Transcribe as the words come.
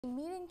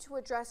Meeting to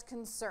address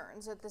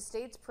concerns at the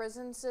state's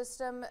prison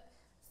system,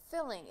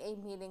 filling a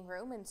meeting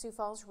room in Sioux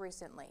Falls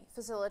recently.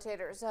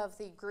 Facilitators of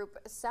the group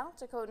South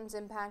Dakotans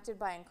Impacted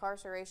by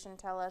Incarceration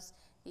tell us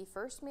the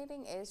first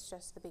meeting is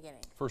just the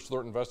beginning. First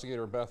Alert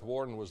investigator Beth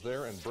Warden was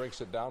there and breaks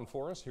it down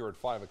for us here at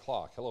 5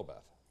 o'clock. Hello, Beth.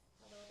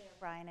 Hello there,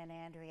 Brian and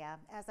Andrea.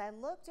 As I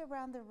looked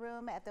around the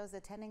room at those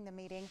attending the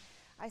meeting,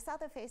 I saw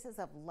the faces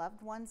of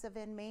loved ones of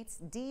inmates,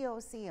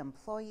 DOC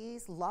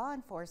employees, law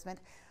enforcement,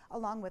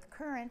 along with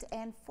current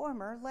and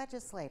former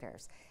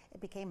legislators.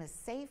 It became a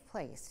safe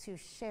place to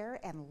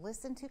share and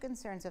listen to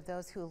concerns of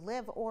those who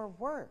live or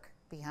work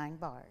behind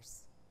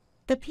bars.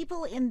 The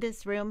people in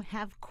this room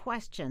have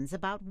questions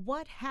about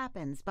what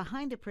happens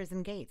behind the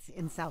prison gates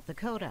in South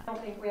Dakota. I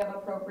don't think we have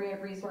appropriate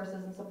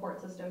resources and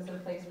support systems in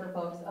place for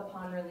folks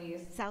upon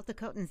release. South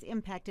Dakotans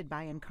Impacted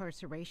by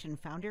Incarceration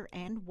founder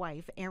and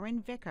wife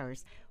Erin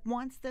Vickers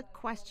wants the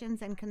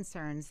questions and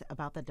concerns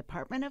about the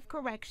Department of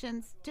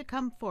Corrections to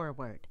come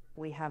forward.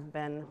 We have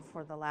been,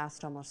 for the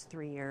last almost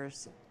 3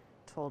 years,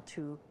 told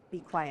to be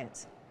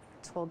quiet,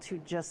 told to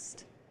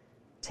just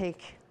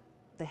take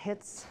the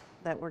hits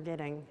that we're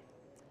getting.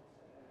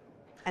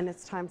 And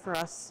it's time for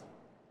us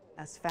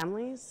as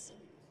families,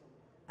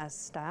 as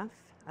staff,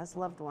 as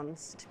loved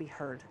ones to be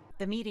heard.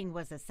 The meeting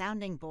was a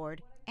sounding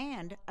board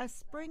and a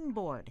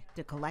springboard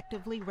to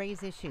collectively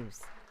raise issues.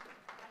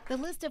 The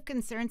list of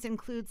concerns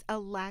includes a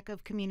lack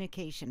of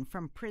communication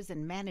from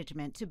prison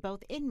management to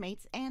both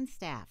inmates and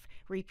staff,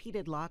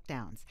 repeated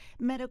lockdowns,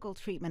 medical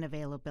treatment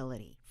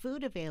availability,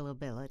 food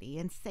availability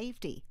and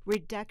safety,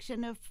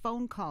 reduction of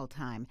phone call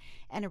time,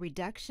 and a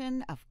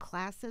reduction of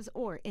classes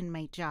or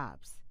inmate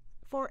jobs.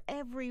 For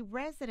every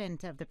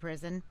resident of the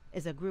prison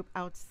is a group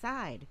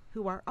outside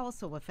who are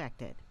also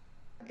affected.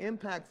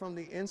 Impact from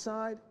the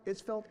inside,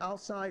 it's felt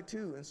outside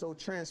too, and so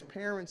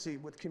transparency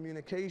with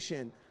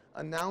communication,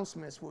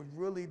 announcements would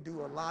really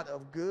do a lot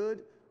of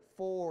good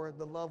for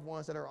the loved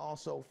ones that are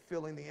also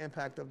feeling the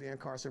impact of the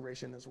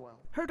incarceration as well.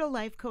 Hurdle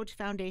Life Coach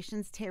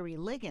Foundation's Terry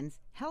Liggins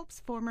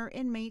helps former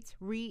inmates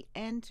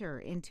re-enter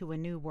into a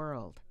new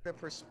world. The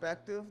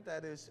perspective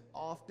that is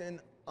often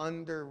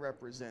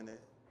underrepresented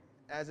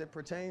as it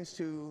pertains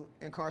to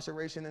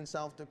incarceration in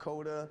South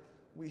Dakota.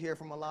 We hear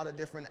from a lot of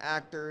different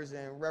actors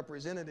and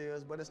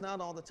representatives, but it's not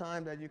all the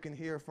time that you can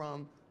hear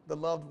from the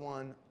loved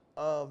one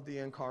of the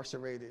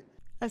incarcerated.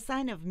 A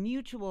sign of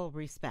mutual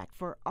respect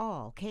for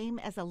all came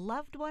as a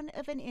loved one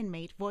of an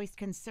inmate voiced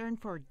concern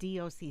for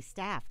DOC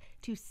staff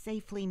to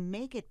safely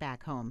make it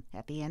back home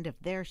at the end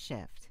of their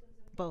shift.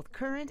 Both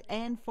current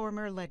and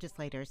former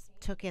legislators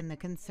took in the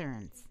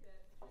concerns.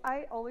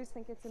 I always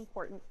think it's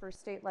important for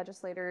state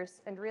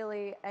legislators and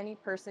really any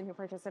person who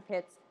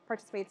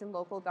participates in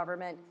local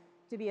government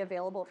to be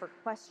available for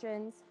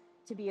questions,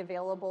 to be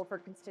available for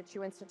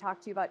constituents to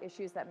talk to you about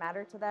issues that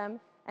matter to them.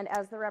 And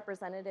as the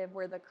representative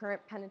where the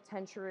current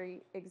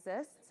penitentiary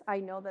exists, I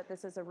know that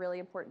this is a really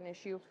important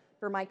issue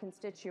for my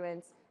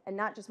constituents, and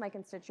not just my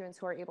constituents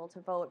who are able to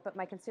vote, but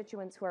my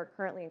constituents who are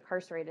currently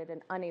incarcerated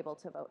and unable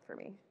to vote for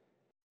me.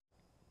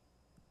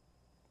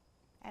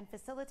 And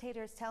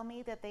facilitators tell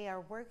me that they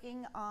are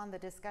working on the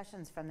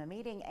discussions from the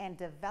meeting and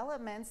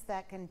developments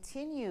that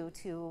continue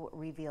to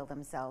reveal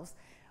themselves.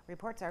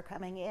 Reports are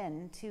coming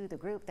in to the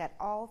group that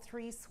all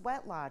 3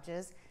 sweat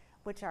lodges,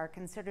 which are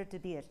considered to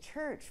be a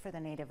church for the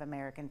Native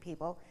American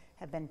people,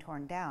 have been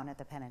torn down at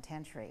the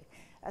penitentiary.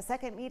 A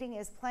second meeting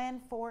is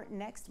planned for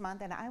next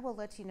month, and I will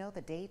let you know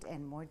the date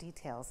and more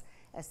details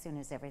as soon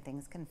as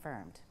everything's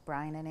confirmed.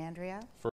 Brian and Andrea?